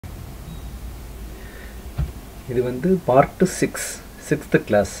இது வந்து part 6 6th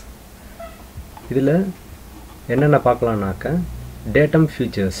class. இதில் என்னென்ன பார்க்கலாம்னாக்க datum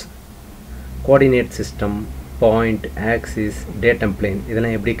features, coordinate system, point, axis, datum plane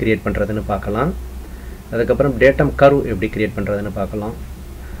இதெல்லாம் எப்படி கிரியேட் பண்ணுறதுன்னு பார்க்கலாம். அதுக்கப்புறம் datum curve எப்படி கிரியேட் பண்ணுறதுன்னு பார்க்கலாம்.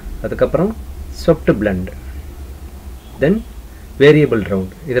 அதுக்கப்புறம் swept blend, then variable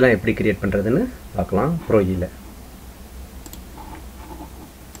round இதெல்லாம் எப்படி கிரியேட் பண்ணுறதுன்னு பார்க்கலாம் ப்ரோயில்.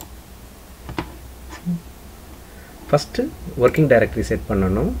 ஃபஸ்ட்டு ஒர்க்கிங் டைரக்டரி செட்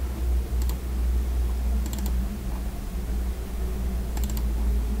பண்ணணும்.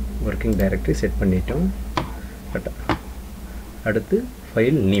 ஒர்க்கிங் டைரக்டரி செட் பண்ணிட்டோம். அடுத்து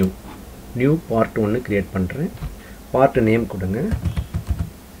ஃபைல் நியூ part 1 கிரியேட் பண்ணுறேன். பார்ட் நேம் கொடுங்க.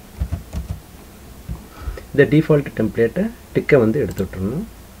 இந்த டிஃபால்ட் டெம்ப்ளேட்டை டிக்கை வந்து எடுத்துவிட்றணும்.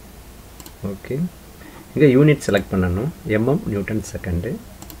 ஓகே, இங்கே யூனிட் செலக்ட் பண்ணணும். Newton second.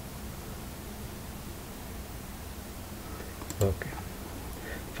 ஓகே,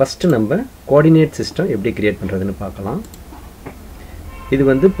 ஃபஸ்ட்டு நம்ம கோஆர்டினேட் சிஸ்டம் எப்படி கிரியேட் பண்ணுறதுன்னு பார்க்கலாம். இது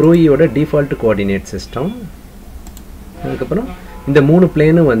வந்து ப்ரோயோட டிஃபால்ட் கோஆர்டினேட் சிஸ்டம். அதுக்கப்புறம் இந்த 3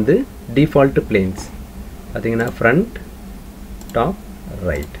 பிளேனும் வந்து டிஃபால்ட் பிளேன்ஸ் பார்த்தீங்கன்னா front, top,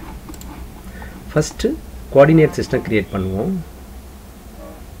 right. First coordinate system create பண்ணுவோம்.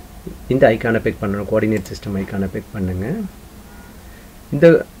 இந்த ஐக்கானை பிக் பண்ணணும். கோஆர்டினேட் சிஸ்டம் ஐக்கானை பிக் பண்ணுங்கள். இந்த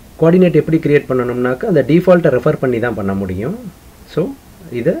கோஆர்டினேட் எப்படி கிரியேட் பண்ணணும்னாக்கா அந்த டிஃபால்ட்டை ரெஃபர் பண்ணி தான் பண்ண முடியும். ஸோ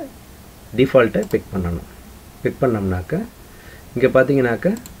இதை டிஃபால்ட்டை பிக் பண்ணணும். பிக் பண்ணோம்னாக்க இங்கே பார்த்தீங்கன்னாக்க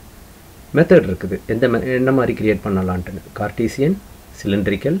மெத்தட் இருக்குது. என்ன மாதிரி கிரியேட் பண்ணலான்ட்டு. Cartesian,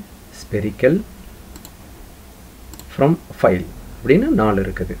 cylindrical, spherical, from file அப்படின்னு 4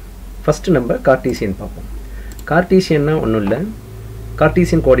 இருக்குது. ஃபஸ்ட்டு நம்ம கார்டீசியன் பார்ப்போம். கார்டீசியன்னா ஒன்றும் இல்லை,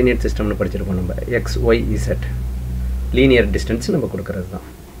 கார்டீசியன் கோஆர்டினேட் சிஸ்டம்னு படிச்சிருக்கோம் நம்ம. X, Y, Z linear distance நம்ம கொடுக்கறது தான்.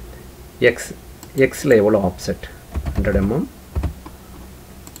 எக்ஸில் எவ்வளோ offset 100 mm,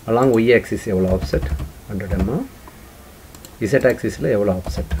 along Y axis எவ்வளோ ஆப்செட் 100 mm, இசட் ஆக்சிஸில் எவ்வளோ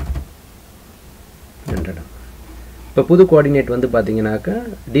ஆப்செட் 100 mm. இப்போ புது கோஆர்டினேட் வந்து பார்த்தீங்கன்னாக்கா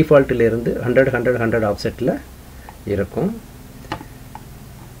டிஃபால்ட்டிலேருந்து 100 ஆப்செட்டில் இருக்கும்.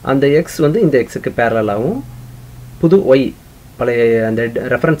 அந்த எக்ஸ் வந்து இந்த எக்ஸுக்கு பேரலாகவும் புது ஒய் பழைய அந்த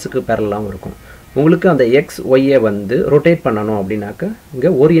ரெஃபரன்ஸுக்கு பேரலாகவும் இருக்கும். உங்களுக்கு அந்த எக்ஸ் ஒய்யை வந்து ரொட்டேட் பண்ணணும் அப்படின்னாக்கா இங்கே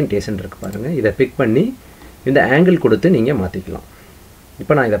ஓரியன்டேஷன் இருக்குது பாருங்கள். இதை பிக் பண்ணி இந்த ஆங்கிள் கொடுத்து நீங்கள் மாற்றிக்கலாம்.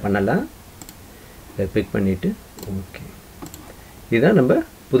 இப்போ நான் இதை பண்ணலை, இதை பிக் பண்ணிவிட்டு ஓகே. இதுதான் நம்ம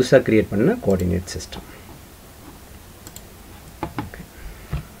புதுசாக க்ரியேட் பண்ண கோஆர்டினேட் சிஸ்டம். ஓகே,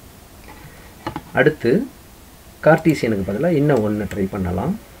 அடுத்து கார்டீசியனுக்கு பதிலாக இன்னும் ஒன்று ட்ரை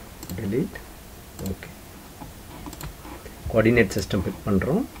பண்ணலாம். delete. Okay, coordinate system big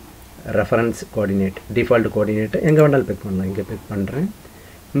பண்ணுறோம். ரெஃபரன்ஸ் கோஆர்டினேட், டிஃபால்ட் கோஆர்டினேட்டை எங்கே வேணாலும் பிக் பண்ணலாம். இங்கே பிக் பண்ணுறேன்.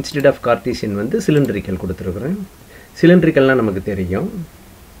 இன்ஸ்டெட் ஆஃப் கார்டீசியன் வந்து சிலிண்ட்ரிக்கல் கொடுத்துருக்குறேன். சிலிண்ட்ரிக்கல்னால் நமக்கு தெரியும்.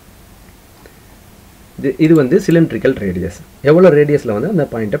 இது வந்து சிலிண்ட்ரிக்கல் ரேடியஸ். எவ்வளோ ரேடியஸில் வந்து அந்த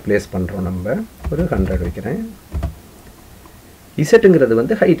பாயிண்ட்டை ப்ளேஸ் பண்ணுறோம். நம்ம ஒரு 100 வைக்கிறேன். இசட்டுங்கிறது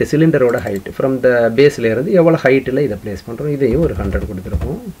வந்து ஹைட்டு, சிலிண்டரோட ஹைட்டு ஃப்ரம் த பேஸில் இருந்து எவ்வளோ ஹைட்டில் இதை ப்ளேஸ் பண்ணுறோம். இதையும் ஒரு 100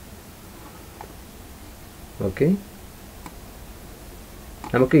 கொடுத்துருக்கோம். ஓகே,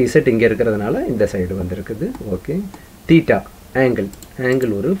 நமக்கு இசட் இங்கே இருக்கிறதுனால இந்த சைடு வந்துருக்குது. ஓகே, தீட்டா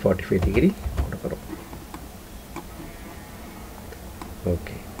ஆங்கிள் ஒரு 45 டிகிரி கொடுக்குறோம்.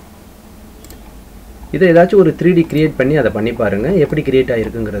 ஓகே, இதை ஏதாச்சும் ஒரு 3D கிரியேட் பண்ணி அதை பண்ணி பாருங்கள். எப்படி கிரியேட்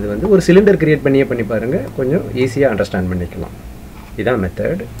ஆகிருக்குங்கிறது வந்து ஒரு சிலிண்டர் கிரியேட் பண்ணியே பண்ணி பாருங்கள். கொஞ்சம் ஈஸியாக அண்டர்ஸ்டாண்ட் பண்ணிக்கலாம். இதான்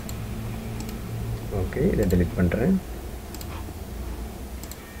மெத்தட். ஓகே, இதை டெலிட் பண்ணுறேன்.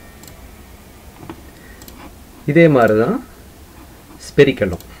 இதே மாதிரி தான்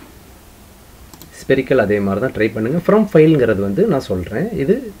ஸ்பெரிக்கல் அதே மாதிரி தான் ட்ரை பண்ணுங்கள். ஃப்ரம் ஃபைலுங்கிறது வந்து நான் சொல்கிறேன்,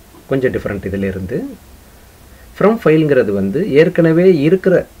 இது கொஞ்சம் டிஃப்ரெண்ட். இதிலேருந்து ஃப்ரம் ஃபைலுங்கிறது வந்து ஏற்கனவே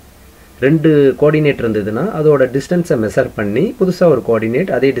இருக்கிற 2 கோஆர்டினேட் இருந்ததுன்னா அதோட டிஸ்டன்ஸை மெஷர் பண்ணி புதுசாக ஒரு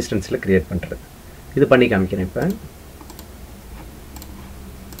கோஆர்டினேட் அதே டிஸ்டன்ஸில் க்ரியேட் பண்ணுறது. இது பண்ணி காமிக்கிறேன்.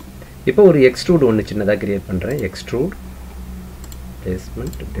 இப்போ ஒரு எக்ஸ்ட்ரூட் ஒன்று சின்னதாக க்ரியேட் பண்ணுறேன். Extrude,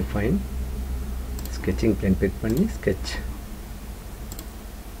 placement, define, sketching plane big பண்ணி ஸ்கெட்ச்.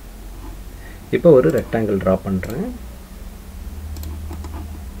 இப்போ ஒரு ரெக்டாங்கிள் ட்ரா பண்ணுறேன்.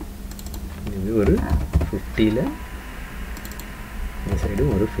 இது ஒரு 50ல், இந்த சைடு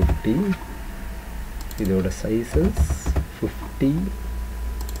ஒரு 50. இதோட சைஸஸ் 50,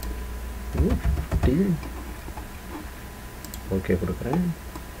 50. ஓகே கொடுக்குறேன்.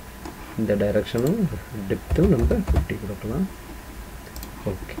 இந்த டைரக்ஷனும் டெப்த்தும் நம்ம 50 கொடுக்கலாம்.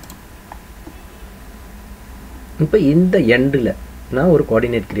 ஓகே, இப்போ இந்த எண்டில் நான் ஒரு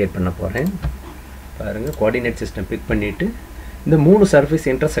கோஆர்டினேட் க்ரியேட் பண்ண போகிறேன். பாருங்கள், கோஆர்டினேட் சிஸ்டம் பிக் பண்ணிவிட்டு இந்த மூணு சர்ஃபேஸ்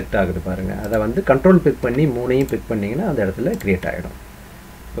இன்டர்செக்ட் ஆகுது பாருங்கள். அதை வந்து கண்ட்ரோல் பிக் பண்ணி மூணையும் பிக் பண்ணிங்கன்னா அந்த இடத்துல க்ரியேட் ஆகிடும்.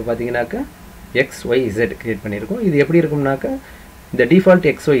 இப்போ பார்த்தீங்கன்னாக்கா எக்ஸ் ஒய் இசட் க்ரியேட் பண்ணியிருக்கோம். இது எப்படி இருக்கும்னாக்கா இந்த டிஃபால்ட்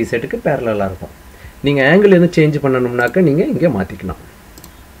எக்ஸ் ஒய் இசட்டுக்கு பேரலாக இருக்கும். நீங்கள் ஆங்கிள் எதுவும் சேஞ்ச் பண்ணணும்னாக்கா நீங்கள் இங்கே மாற்றிக்கலாம்.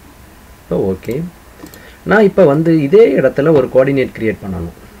 இப்போ ஓகே, நான் இப்போ வந்து இதே இடத்துல ஒரு கோஆர்டினேட் க்ரியேட்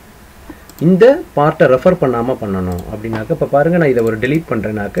பண்ணணும். இந்த பார்ட்டை ரெஃபர் பண்ணாமல் பண்ணணும் அப்படின்னாக்கா இப்போ பாருங்கள், நான் இதை ஒரு delete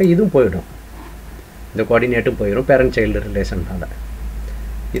பண்ணுறேன்னாக்கா இதுவும் போயிடும், இந்த கோஆர்டினேட்டும் போயிடும் பேரண்ட் சைல்டு ரிலேஷன்னால்.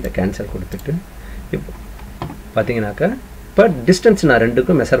 இதை கேன்சல் கொடுத்துட்டு இப்போ பார்த்தீங்கன்னாக்கா இப்போ டிஸ்டன்ஸ் நான்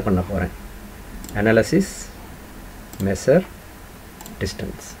ரெண்டுக்கும் மெஷர் பண்ண போகிறேன். Analysis measure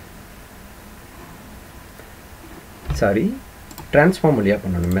distance, sorry transform வழியாக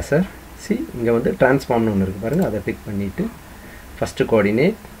பண்ணணும். மெஷர் சி இங்கே வந்து ட்ரான்ஸ்ஃபார்ம்னு ஒன்று இருக்குது பாருங்கள், அதை பிக் பண்ணிவிட்டு ஃபஸ்ட்டு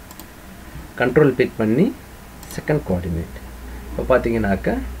கோஆர்டினேட் கண்ட்ரோல் பிக் பண்ணி செகண்ட் கோஆர்டினேட். இப்போ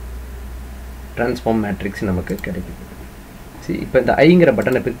பார்த்தீங்கன்னாக்கா ட்ரான்ஸ்ஃபார்ம் மேட்ரிக்ஸ் நமக்கு கிடைக்குது. சரி, இப்போ இந்த ஐங்கிற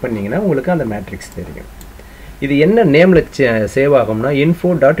பட்டனை பிக் பண்ணிங்கன்னா உங்களுக்கு அந்த மேட்ரிக்ஸ் தெரியும். இது என்ன நேமில் சேவ் ஆகும்னா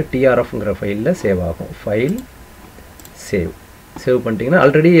info.trfங்கிற ஃபைலில் சேவ் ஆகும். ஃபைல் சேவ் பண்ணிட்டீங்கன்னா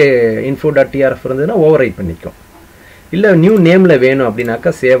ஆல்ரெடி info.trf இருந்ததுன்னா ஓவர் ரைட் பண்ணிக்கும். இல்லை நியூ நேமில் வேணும்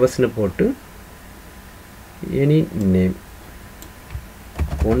அப்படின்னாக்கா சேவஸ்ன்னு போட்டு எனி நேம்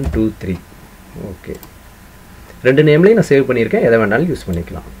 1 2 3 ஓகே, ரெண்டு நேம்லேயும் நான் சேவ் பண்ணியிருக்கேன், எதை வேணாலும் யூஸ்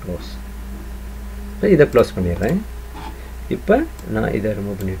பண்ணிக்கலாம். க்ளோஸ். இப்போ இதை க்ளோஸ் பண்ணிடுறேன். இப்போ நான் இதை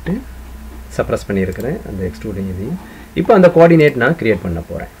ரிமூவ் பண்ணிவிட்டு சப்ரஸ் பண்ணியிருக்கிறேன் அந்த எக்ஸ்ட்ரூடிங் இதையும். இப்போ அந்த கோஆர்டினேட் நான் க்ரியேட் பண்ண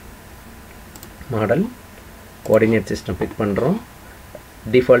போகிறேன். மாடல் கோஆர்டினேட் சிஸ்டம் பிக் பண்ணுறோம்.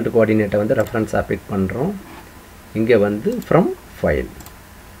 டிஃபால்ட் கோஆர்டினேட்டை வந்து ரெஃபரன்ஸாக பிக் பண்ணுறோம். இங்கே வந்து ஃப்ரம் ஃபைல்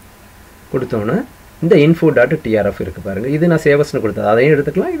கொடுத்தோன்னே இந்த info.trf இருக்குது பாருங்கள், இது நான் சேவஸ்னு கொடுத்தது, அதையும்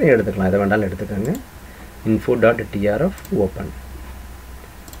எடுத்துக்கலாம் இதையும் எடுத்துக்கலாம், எதை வேண்டாலும் எடுத்துக்கோங்க. info.trf open.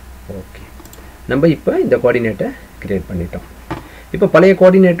 ஓகே, நம்ம இப்போ இந்த கோஆர்டினேட்டை க்ரியேட் பண்ணிட்டோம். இப்போ பழைய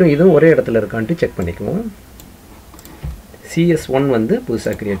கோஆர்டினேட்டும் இதுவும் ஒரே இடத்துல இருக்கான்ட்டு செக் பண்ணிக்குவோம். CS1 வந்து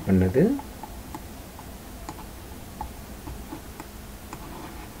புதுசாக க்ரியேட் பண்ணது,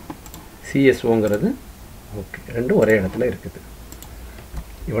 CSOங்கிறது ஓகே, ரெண்டும் ஒரே இடத்துல இருக்குது.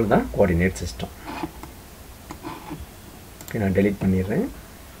 இவ்வளோ தான் கோஆர்டினேட் சிஸ்டம். ஓகே, நான் delete பண்ணிடுறேன்.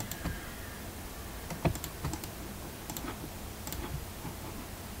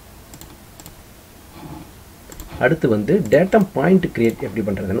 அடுத்து வந்து டேட்டா பாயிண்ட் கிரியேட் எப்படி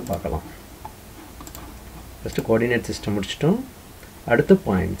பண்ணுறதுன்னு பார்க்கலாம். ஃபஸ்ட்டு கோஆர்டினேட் சிஸ்டம் முடிச்சிட்டோம். அடுத்து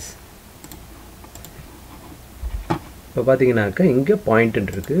பாயிண்ட்ஸ். இப்போ பார்த்தீங்கன்னாக்கா இங்கே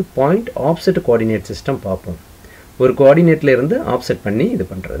பாயிண்ட்டு இருக்குது. பாயிண்ட் ஆப்செட் கோஆர்டினேட் சிஸ்டம் பார்ப்போம். ஒரு கோஆர்டினேட்டில் இருந்து ஆப்செட் பண்ணி இது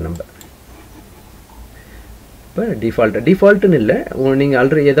பண்ணுறது நம்ம. இப்போ டிஃபால்ட்டுன்னு இல்லை, நீங்கள்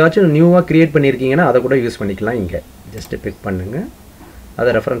ஆல்ரெடி ஏதாச்சும் நியூவாக க்ரியேட் பண்ணியிருக்கீங்கன்னா அதை கூட யூஸ் பண்ணிக்கலாம். இங்கே ஜஸ்ட்டு பிக் பண்ணுங்கள், அதை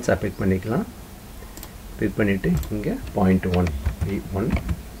ரெஃபரன்ஸாக பிக் பண்ணிக்கலாம். பிக் பண்ணிவிட்டு இங்கே 0.1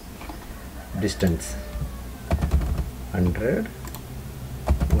 distance 100,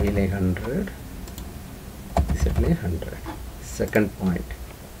 ஒயிலே 100, இசட்லே 100. Second point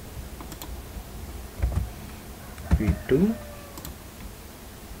P2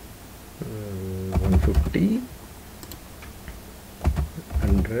 150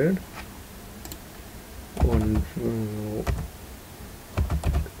 100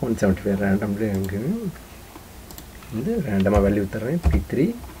 175 randomly அங்கே வந்து ரேண்டமாக வேல்யூ தர்றேன். P3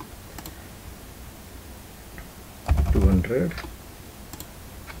 200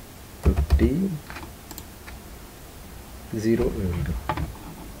 50 0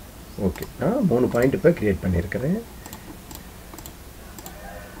 okay. நான் 3 பாயிண்ட் இப்போ க்ரியேட் பண்ணியிருக்கிறேன்.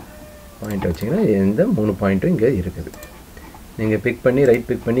 பாயிண்ட் வச்சிங்கன்னா எந்த 3 பாயிண்ட்டும் இங்கே இருக்குது. நீங்கள் பிக் பண்ணி ரைட்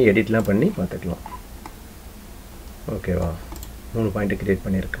பிக் பண்ணி எடிட்லாம் பண்ணி பார்த்துக்கலாம். ஓகேவா, 3 பாயிண்ட்டு க்ரியேட்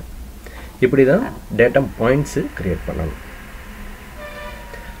பண்ணியிருக்கேன். இப்படி தான் டேட்டா பாயிண்ட்ஸு க்ரியேட் பண்ணணும்.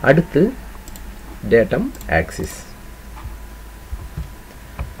 அடுத்து டேட்டம் ஆக்சிஸ்.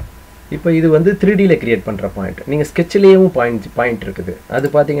 இப்போ இது வந்து 3Dயில் க்ரியேட் பண்ணுற பாயிண்ட். நீங்கள் ஸ்கெட்ச்லேயும் பாயிண்ட் இருக்குது. அது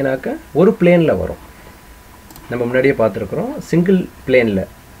பார்த்தீங்கன்னாக்கா ஒரு பிளேனில் வரும். நம்ம முன்னாடியே பார்த்துருக்குறோம். சிங்கிள் பிளேனில்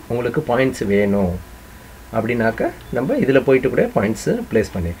உங்களுக்கு பாயிண்ட்ஸ் வேணும் அப்படின்னாக்கா நம்ம இதில் போயிட்டு கூட பாயிண்ட்ஸு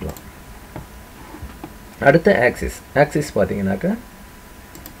ப்ளேஸ் பண்ணிக்கலாம். அடுத்த ஆக்சிஸ் பார்த்தீங்கன்னாக்கா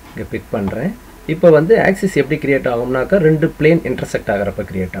இங்கே பிக் பண்ணுறேன். இப்போ வந்து ஆக்சிஸ் எப்படி க்ரியேட் ஆகும்னாக்கா ரெண்டு பிளேன் இன்டர்செக்ட் ஆகிறப்ப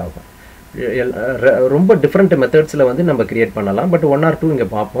க்ரியேட் ஆகும். ரொம்ப டிஃப்ரெண்ட் மெத்தட்ஸில் வந்து நம்ம க்ரியேட் பண்ணலாம். பட் 1 or 2 இங்கே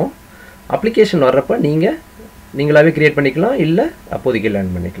பார்ப்போம். அப்ளிகேஷன் வர்றப்போ நீங்களாகவே க்ரியேட் பண்ணிக்கலாம், இல்லை அப்போதைக்கு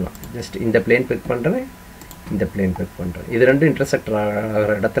லேர்ன் பண்ணிக்கலாம். ஜஸ்ட் இந்த பிளேன் பிக் பண்ணுறேன், இந்த பிளேன் பிக் பண்ணுறேன். இது ரெண்டும் இன்டர்செக்ட்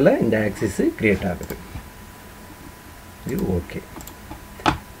ஆகிற இடத்துல இந்த ஆக்சிஸு க்ரியேட் ஆகுது. இது ஓகே.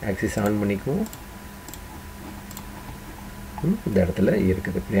 ஆக்சிஸ் ஆன் பண்ணிக்குவோம். இந்த இடத்துல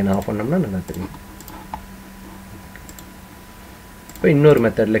இருக்குது. பிளேன் ஆஃப் பண்ணோம்னா நல்லா தெரியும். இப்போ இன்னொரு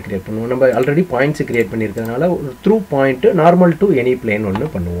மெத்தடில் க்ரியேட் பண்ணுவோம். நம்ம ஆல்ரெடி பாயிண்ட்ஸ் க்ரியேட் பண்ணியிருக்கிறதுனால ஒரு through point normal to any plane ஒன்று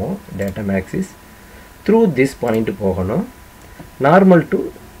பண்ணுவோம். Datum axis through this point போகணும், நார்மல் டு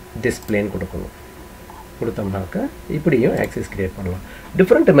திஸ் பிளேன் கொடுக்கணும். கொடுத்தோம்னாக்கா இப்படியும் ஆக்சிஸ் க்ரியேட் பண்ணலாம்.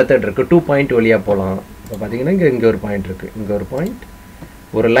 டிஃப்ரெண்ட் மெத்தட் இருக்குது. 2 பாயிண்ட் வழியாக போகலாம். இப்போ பார்த்தீங்கன்னா இங்கே ஒரு பாயிண்ட் இருக்குது, இங்கே ஒரு பாயிண்ட்.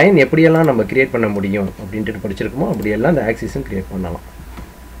 ஒரு லைன் எப்படியெல்லாம் நம்ம க்ரியேட் பண்ண முடியும் அப்படின்ட்டு படிச்சிருக்கோமோ அப்படியெல்லாம் அந்த ஆக்சிஸும் க்ரியேட் பண்ணலாம்.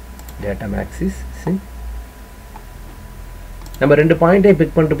 டேட்டம் ஆக்சிஸ் நம்ம 2 பாயிண்ட்டை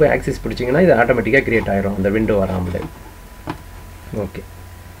பிக் பண்ணிட்டு போய் ஆக்சிஸ் பிடிச்சிங்கன்னா இது ஆட்டோமேட்டிக்காக க்ரியேட் ஆகிரும் அந்த விண்டோ வராமலே. ஓகே,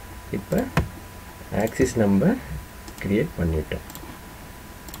 இப்போ ஆக்சிஸ் நம்ம க்ரியேட் பண்ணிட்டோம்.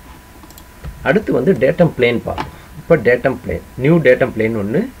 அடுத்து வந்து டேட்டம் பிளேன் பார்ப்போம். இப்போ datum plane, new datum plane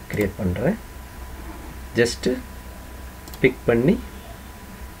ஒன்று க்ரியேட் பண்ணுறேன். ஜஸ்ட்டு பிக் பண்ணி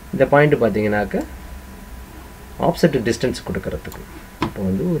இந்த பாயிண்ட் பார்த்தீங்கன்னாக்க ஆப்செட் டிஸ்டன்ஸ் கொடுக்கறதுக்கு இப்போ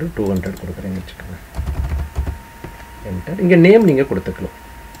வந்து ஒரு 200 கொடுக்குறேன்னு வச்சுக்கோங்க. என்டர். இங்கே நேம் நீங்கள் கொடுத்துக்கலாம்.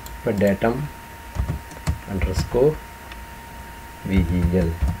 இப்போ டேட்டம் _ VEL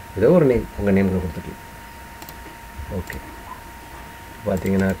ஏதோ ஒரு நேம், உங்கள் நேமுக்கு கொடுத்துக்கலாம். ஓகே,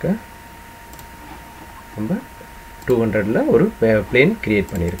 பார்த்தீங்கன்னாக்க நம்ம 200ல் ஒரு பிளேன்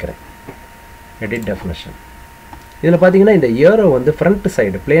க்ரியேட் பண்ணியிருக்கிறேன். Edit definition. இதில் பார்த்தீங்கன்னா இந்த ஏரோ வந்து ஃப்ரண்ட்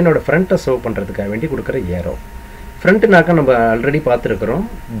சைடு பிளேனோட ஃப்ரண்ட்டை ஷோ பண்ணுறதுக்காக வேண்டி கொடுக்குற ஏரோ. ஃப்ரண்ட்டுனாக்கா நம்ம ஆல்ரெடி பார்த்துருக்குறோம்.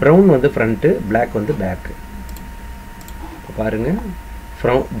 ப்ரௌன் வந்து ஃப்ரண்ட்டு, பிளாக் வந்து பேக்கு. இப்போ பாருங்கள்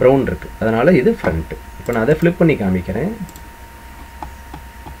ப்ரௌன் இருக்குது, அதனால் இது ஃப்ரண்ட்டு. இப்போ நான் அதை ஃப்ளிப் பண்ணி காமிக்கிறேன்.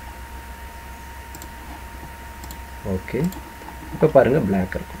 ஓகே, இப்போ பாருங்கள்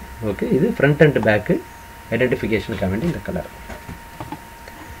பிளாக் இருக்கும். ஓகே, இது ஃப்ரண்ட் அண்ட் பேக்கு ஐடென்டிஃபிகேஷனுக்காக வேண்டி இந்த கலர்.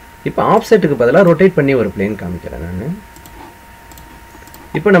 இப்போ ஆப்செட்டுக்கு பதிலாக ரொட்டேட் பண்ணி ஒரு பிளேன் காமிக்கிறேன் நான்.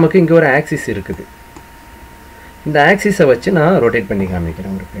 இப்போ நமக்கு இங்கே ஒரு ஆக்சிஸ் இருக்குது. இந்த ஆக்சிஸை வச்சு நான் ரொட்டேட் பண்ணி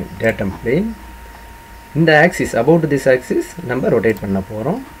காமிக்கிறேன் ஒரு பிளேன். Datum plane. இந்த ஆக்சிஸ் அபவுட் திஸ் ஆக்சிஸ் நம்ம ரொட்டேட் பண்ண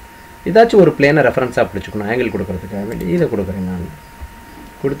போகிறோம். ஏதாச்சும் ஒரு பிளேனை ரெஃபரன்ஸாக பிடிச்சிக்கணும் ஆங்கிள் கொடுக்கறதுக்காக வேண்டி இதை கொடுக்குறேன் நான்.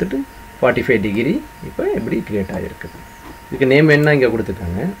 கொடுத்துட்டு 45 டிகிரி இப்போ எப்படி க்ரியேட் ஆகிருக்குது. இதுக்கு நேம் என்ன இங்கே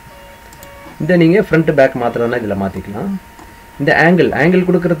கொடுத்துருக்காங்க. இந்த நீங்கள் ஃப்ரண்ட் பேக் மாத்திரம்னா இதில் மாற்றிக்கலாம். இந்த ஆங்கிள்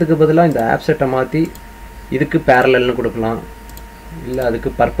கொடுக்கறதுக்கு பதிலாக இந்த ஆப்செட்டை மாற்றி இதுக்கு பேரலல்னு கொடுக்கலாம், இல்லை அதுக்கு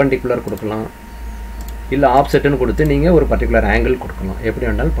பர்பண்டிகுலர் கொடுக்கலாம், இல்லை ஆப்செட்டுன்னு கொடுத்து நீங்கள் ஒரு பர்டிகுலர் ஆங்கிள் கொடுக்கலாம். எப்படி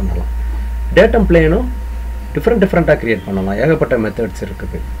வேணாலும் பண்ணலாம். டேட்டம் பிளேனும் டிஃப்ரெண்ட்டாக க்ரியேட் பண்ணலாம். ஏகப்பட்ட மெத்தட்ஸ்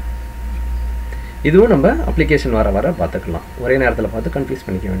இருக்குது. இதுவும் நம்ம அப்ளிகேஷன் வர பார்த்துக்கலாம். ஒரே நேரத்தில் பார்த்து கன்ஃபியூஸ்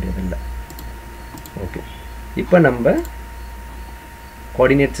பண்ணிக்க வேண்டியதில்லை. ஓகே, இப்போ நம்ம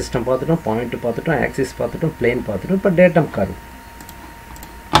கோஆர்டினேட் சிஸ்டம் பார்த்துட்டோம், பாயிண்ட் பார்த்துட்டோம், ஆக்சிஸ் பார்த்துட்டோம், பிளேன் பார்த்துட்டோம். இப்போ டேட்டம் கர்வ்.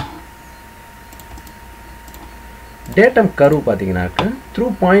 டேட்டம் கர்வ் பார்த்தீங்கன்னாக்கா த்ரூ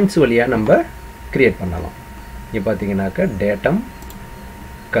பாயிண்ட்ஸ் வழியாக நம்ம க்ரியேட் பண்ணலாம். இங்கே பார்த்தீங்கன்னாக்கா டேட்டம்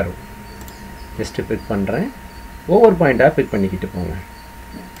கர்வ். ஜஸ்ட்டு பிக் பண்ணுறேன். ஒவ்வொரு பாயிண்ட்டாக பிக் பண்ணிக்கிட்டு போங்க.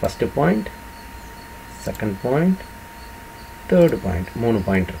 First point, second point, third point, 3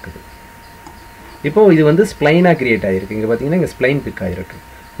 point இருக்குது. இப்போது இது வந்து ஸ்ப்ளைனாக க்ரியேட் ஆகிருக்கு. இங்கே பார்த்தீங்கன்னா இங்கே ஸ்ப்ளைன் பிக் ஆகிருக்கு.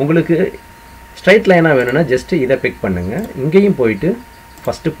 உங்களுக்கு ஸ்ட்ரைட் லைனாக வேணும்னா ஜஸ்ட்டு இதை பிக் பண்ணுங்கள். இங்கேயும் போயிட்டு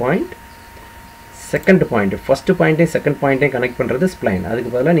first point, second point, first பாயிண்ட்டையும் second பாயிண்ட்டையும் connect பண்ணுறது ஸ்ப்ளைன்.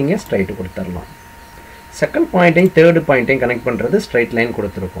 அதுக்கு பதிலாக நீங்கள் ஸ்ட்ரைட்டு கொடுத்துடலாம். செகண்ட் பாயிண்ட்டையும் தேர்டு பாயிண்ட்டையும் கனெக்ட் பண்ணுறது ஸ்ட்ரைட் லைன்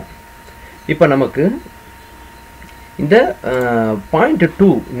கொடுத்துருக்கோம். இப்போ நமக்கு இந்த பாயிண்ட் 2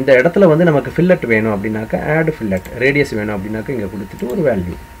 இந்த இடத்துல வந்து நமக்கு ஃபில்லட் வேணும் அப்படின்னாக்கா ஆட் ஃபில்லட், ரேடியஸ் வேணும் அப்படின்னாக்கா இங்கே கொடுத்துட்டு ஒரு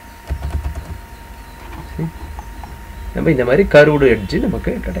வேல்யூ நம்ம இந்த மாதிரி கர்வ்டு எட்ஜு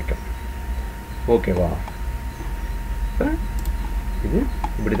நமக்கு கிடைக்கும். ஓகேவா? இப்போ இது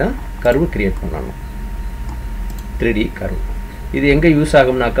இப்படி தான் கர்வு க்ரியேட் பண்ணணும். 3D curve. இது எங்கே யூஸ்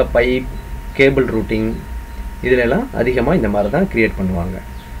ஆகும்னாக்கா பைப், கேபிள் ரூட்டிங் இதிலெல்லாம் அதிகமாக இந்த மாதிரி தான் க்ரியேட் பண்ணுவாங்க.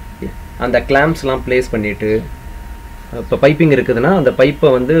 அந்த கிளாம்ப்ஸ்லாம் ப்ளேஸ் பண்ணிவிட்டு, இப்போ பைப்பிங் இருக்குதுன்னா அந்த பைப்பை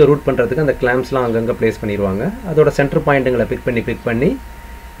வந்து ரூட் பண்ணுறதுக்கு அந்த கிளாம்ப்ஸ்லாம் அங்கங்கே ப்ளேஸ் பண்ணிடுவாங்க. அதோட சென்டர் பாயிண்ட்டுங்களை பிக் பண்ணி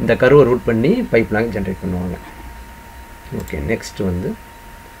இந்த கர்வை ரூட் பண்ணி பைப்லாம் ஜென்ரேட் பண்ணுவாங்க. ஓகே, நெக்ஸ்ட் வந்து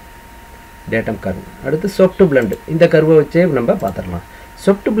டேட்டம் கர்வ். அடுத்து சொஃப்ட் பிளண்ட். இந்த கர்வை வச்சே நம்ம பார்த்துடலாம்.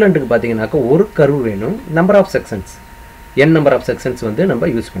 சொஃப்ட் பிளண்டுக்கு பார்த்தீங்கன்னாக்கா ஒரு கர்வ் வேணும், number of sections, n number of sections வந்து நம்ம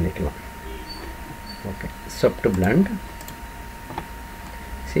யூஸ் பண்ணிக்கலாம். Okay, சொஃப்ட் blend.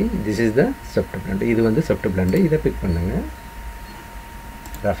 See, this is the soft blend. இது வந்து soft blend. இதை பிக் பண்ணுங்க.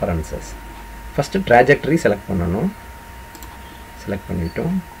 ரெஃபரன்சஸ். ஃபஸ்ட்டு ட்ராஜெக்டரி செலக்ட் பண்ணணும். செலக்ட்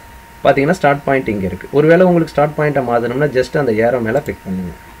பண்ணிட்டோம். பார்த்தீங்கன்னா ஸ்டார்ட் பாயிண்ட் இங்கே இருக்குது. ஒருவேளை உங்களுக்கு ஸ்டார்ட் பாயிண்ட்டை மாற்றணும்னா ஜஸ்ட் அந்த ஏரோ மேலே பிக்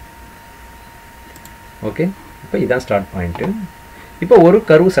பண்ணுங்க. ஓகே, இப்போ இதுதான் ஸ்டார்ட் பாயிண்ட்டு. இப்போ ஒரு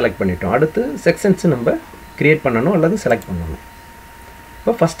கர்வ் செலக்ட் பண்ணிட்டோம். அடுத்து செக்ஷன்ஸ் நம்ம க்ரியேட் பண்ணணும் அல்லது செலக்ட் பண்ணணும்.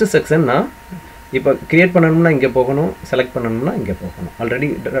 இப்போ ஃபஸ்ட்டு செக்ஷன் நான் இப்போ க்ரியேட் பண்ணணும்னா இங்கே போகணும், செலக்ட் பண்ணணும்னா இங்கே போகணும். ஆல்ரெடி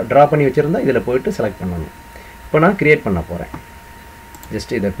ட்ரா பண்ணி வச்சுருந்தா இதில் போய்ட்டு செலக்ட் பண்ணணும். இப்போ நான் க்ரியேட் பண்ண போகிறேன்.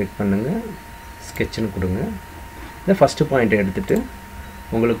 ஜஸ்ட் இதை பிக் பண்ணுங்கள், ஸ்கெட்சுன்னு கொடுங்க. இந்த ஃபஸ்ட்டு பாயிண்ட் எடுத்துகிட்டு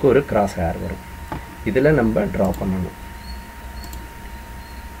உங்களுக்கு ஒரு கிராஸ் ஹேர் வரும், இதில் நம்ம ட்ரா பண்ணணும்.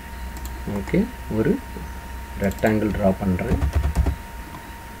 ஓகே, ஒரு ரெக்டாங்கிள் ட்ரா பண்ணுறேன்.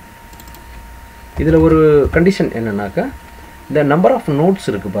 இதில் ஒரு கண்டிஷன் என்னன்னாக்கா, இந்த நம்பர் ஆஃப் நோட்ஸ்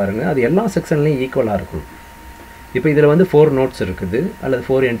இருக்குது பாருங்கள், அது எல்லா செக்ஷன்லேயும் ஈக்குவலாக இருக்கும். இப்போ இதில் வந்து 4 நோட்ஸ் இருக்குது அல்லது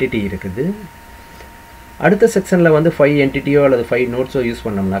 4 என்டிட்டி இருக்குது. அடுத்த செக்ஷனில் வந்து 5 என்டிட்டியோ அல்லது 5 நோட்ஸோ யூஸ்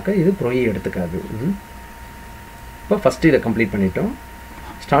பண்ணோம்னாக்கா இது ப்ரோயி எடுத்துக்காது. இப்போ ஃபஸ்ட்டு இதை கம்ப்ளீட் பண்ணிட்டோம்.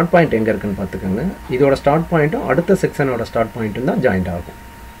 ஸ்டார்ட் பாயிண்ட் எங்கே இருக்குன்னு பார்த்துக்கோங்க. இதோட ஸ்டார்ட் பாயிண்ட்டும் அடுத்த செக்ஷனோட ஸ்டார்ட் பாயிண்ட்டும் தான் ஜாயிண்ட் ஆகும்,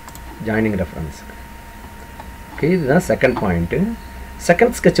 ஜாயினிங் ரெஃபரன்ஸ். ஓகே, இதுதான் செகண்ட் பாயிண்ட்டு.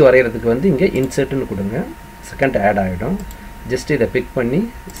 செகண்ட் ஸ்கெட்ச் வரைகிறதுக்கு வந்து இங்கே இன்சர்ட்னு கொடுங்க, செகண்ட் ஆட் ஆகிடும். ஜஸ்ட் இதை பிக் பண்ணி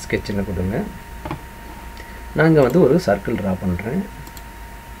ஸ்கெட்சுன்னு கொடுங்க. நான் இங்கே வந்து ஒரு சர்க்கிள் ட்ரா பண்ணுறேன்.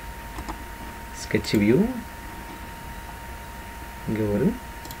 ஸ்கெட்ச் வியூ, இங்கே ஒரு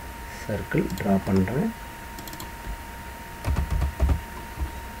சர்க்கிள் ட்ரா பண்ணுறேன்.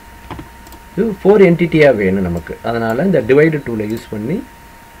 இது 4 என்டிட்டியாக வேணும் நமக்கு, அதனால் இந்த டிவைடு டூவில் யூஸ் பண்ணி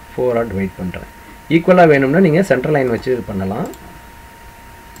 4ஆக டிவைட் பண்ணுறேன். ஈக்குவலாக வேணும்னா நீங்கள் சென்ட்ரல் லைன் வச்சு பண்ணலாம்.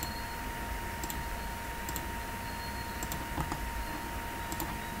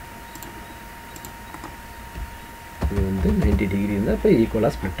 இது வந்து 90 டிகிரி இருந்தால் இப்போ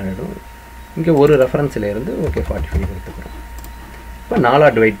ஈக்குவலாக ஸ்ப்ளிட் ஆகிடும். இங்கே ஒரு ரெஃபரன்ஸில் இருந்து ஓகே 45 எடுத்துக்கிறோம். இப்போ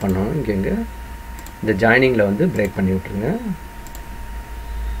 4ஆக டிவைட் பண்ணோம். இங்கே இந்த ஜாயினிங்கில் வந்து பிரேக் பண்ணி விட்ருங்க.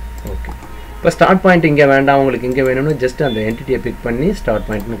 ஓகே, இப்போ ஸ்டார்ட் பாயிண்ட் இங்கே வேண்டாம், உங்களுக்கு இங்கே வேணும்னு ஜஸ்ட் அந்த என்டிட்டியை பிக் பண்ணி ஸ்டார்ட்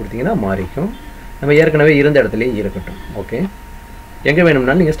பாயிண்ட்னு கொடுத்தீங்கன்னா மாறிக்கும். நம்ம ஏற்கனவே இருந்த இடத்துலையே இருக்கட்டும். ஓகே, எங்கே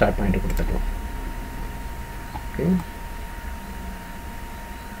வேணும்னாலும் நீங்கள் ஸ்டார்ட் பாயிண்ட் கொடுத்துக்கலாம். ஓகே,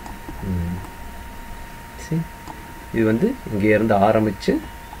 இது வந்து இங்கே இருந்து ஆரம்பித்து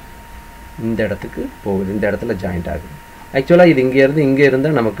இந்த இடத்துக்கு போகுது, இந்த இடத்துல ஜாயிண்ட் ஆகுது. ஆக்சுவலாக இது இங்கே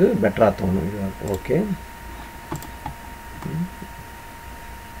இருந்தால் நமக்கு பெட்டராக தோணும். இது ஓகே,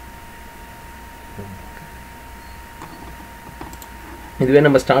 இதுவே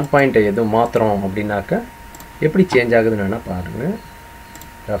நம்ம ஸ்டார்ட் பாயிண்ட்டை எதுவும் மாற்றுறோம் அப்படின்னாக்கா எப்படி சேஞ்ச் ஆகுதுன்னு வேணால் பாருங்கள்.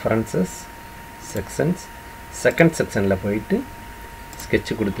 ரெஃபரன்சஸ், செக்ஷன்ஸ், செகண்ட் செக்ஷனில் போயிட்டு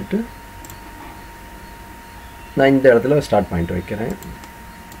ஸ்கெட்சு கொடுத்துட்டு நான் இந்த இடத்துல ஸ்டார்ட் பாயிண்ட் வைக்கிறேன்.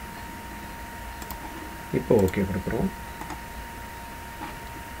 இப்போ ஓகே கொடுக்குறோம்.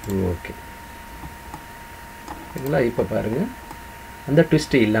 ஓகே, சரிங்களா? இப்போ பாருங்கள், அந்த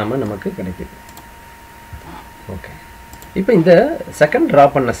ட்விஸ்ட்டு இல்லாமல் நமக்கு கிடைக்குது. ஓகே, இப்போ இந்த செகண்ட் ட்ரா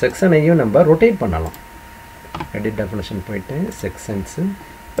பண்ண செக்ஷனையும் நம்ம ரொட்டேட் பண்ணலாம். எடிட் டெஃபினிஷன் போயிட்டு செக்ஷன்ஸு,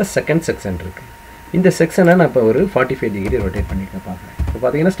 இப்போ செகண்ட் செக்ஷன் இருக்குது. இந்த செக்ஷனை நான் இப்போ ஒரு 45 டிகிரி ரொட்டேட் பண்ணிக்க பார்க்குறேன். இப்போ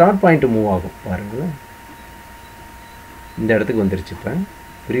பார்த்தீங்கன்னா ஸ்டார்ட் பாயிண்ட்டு மூவ் ஆகும் பாருங்களேன். இந்த இடத்துக்கு வந்துருச்சு. இப்போ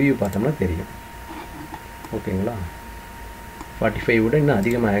ப்ரிவியூ பார்த்தோம்னா தெரியும். ஓகேங்களா? 45 விட இன்னும்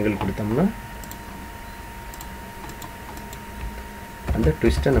அதிகமாக ஆங்கிள் கொடுத்தோம்னா அந்த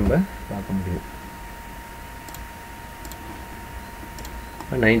ட்விஸ்ட்டை நம்ம பார்க்க முடியும்.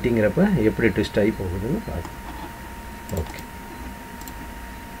 இப்போ 90ங்கிறப்ப எப்படி ட்விஸ்ட் ஆகி போகுதுன்னு பார்க்கணும். ஓகே,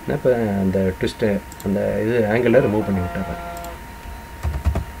 நான் இப்போ அந்த ட்விஸ்ட்டை அந்த இது ஆங்கிளில் ரிமூவ் பண்ணி விட்டுறேன்.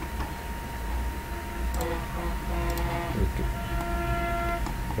 ஓகே,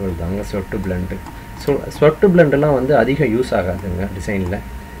 இவ்வளோதாங்க ஸ்வெட்டு பிளண்டு. ஸ்வெட்டு பிளண்டெல்லாம் வந்து அதிகம் யூஸ் ஆகாதுங்க டிசைனில்.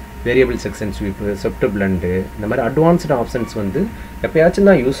 வேரியபிள் செக்ஷன் ஸ்வீப்பு, ஸ்வெட்டு பிளண்டு, இந்த மாதிரி அட்வான்ஸ்டு ஆப்ஷன்ஸ் வந்து எப்போயாச்சும்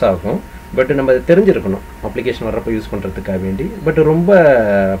தான் யூஸ் ஆகும். பட் நம்ம தெரிஞ்சிருக்கணும் அப்ளிகேஷன் வர்றப்போ யூஸ் பண்ணுறதுக்காக வேண்டி. பட் ரொம்ப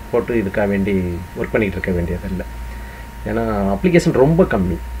போட்டு இதுக்காக வேண்டி ஒர்க் பண்ணிகிட்டு இருக்க வேண்டியதில்லை. ஏன்னா அப்ளிகேஷன் ரொம்ப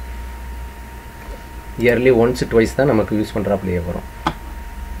கம்மி, இயர்லி ஒன்ஸ் ட்வைஸ் தான் நமக்கு யூஸ் பண்ணுறாப்லேயே வரும்.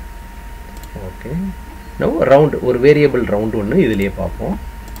 ஓகே, நம்ம ரவுண்டு, ஒரு வேரியபிள் ரவுண்டு ஒன்று இதுலேயே பார்ப்போம்.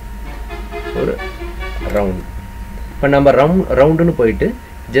 ஒரு ரவுண்டு, இப்போ நம்ம ரவுண்டுன்னு போயிட்டு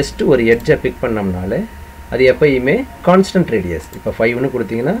ஜஸ்ட்டு ஒரு எட்ஜை பிக் பண்ணோம்னாலே அது எப்பயுமே கான்ஸ்டன்ட் ரேடியஸ். இப்போ 5ன்னு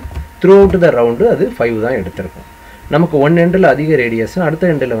கொடுத்தீங்கன்னா த்ரூ அவுட் த ரவுண்டு அது 5 தான் எடுத்திருக்கும். நமக்கு ஒன் எண்டில் அதிக ரேடியஸும்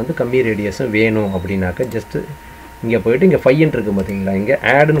அடுத்த எண்டில் வந்து கம்மி ரேடியஸும் வேணும் அப்படின்னாக்க ஜஸ்ட்டு இங்கே போய்ட்டு இங்கே 5 இருக்குது பார்த்தீங்களா, இங்கே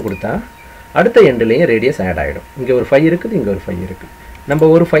ஆடுன்னு கொடுத்தா அடுத்த எண்டுலேயும் ரேடியஸ் ஆட் ஆகிடும். இங்கே ஒரு 5 இருக்குது, இங்கே ஒரு 5 இருக்குது. நம்ம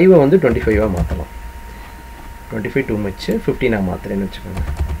ஒரு 5ஐ வந்து 25ஆக மாற்றலாம். 25 டூ மச்சு, 15ஆக மாற்றுறேன்னு வச்சுக்கோங்க.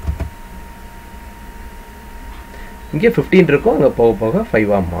 இங்கே 15 இருக்கும், அங்கே போக போக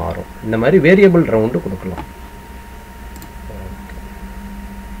 5ஆக மாறும். இந்த மாதிரி வேரியபிள் ரவுண்டு கொடுக்கலாம்.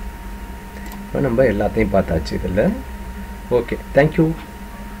 இப்போ நம்ம எல்லாத்தையும் பார்த்தாச்சு இதில். Okay, thank you.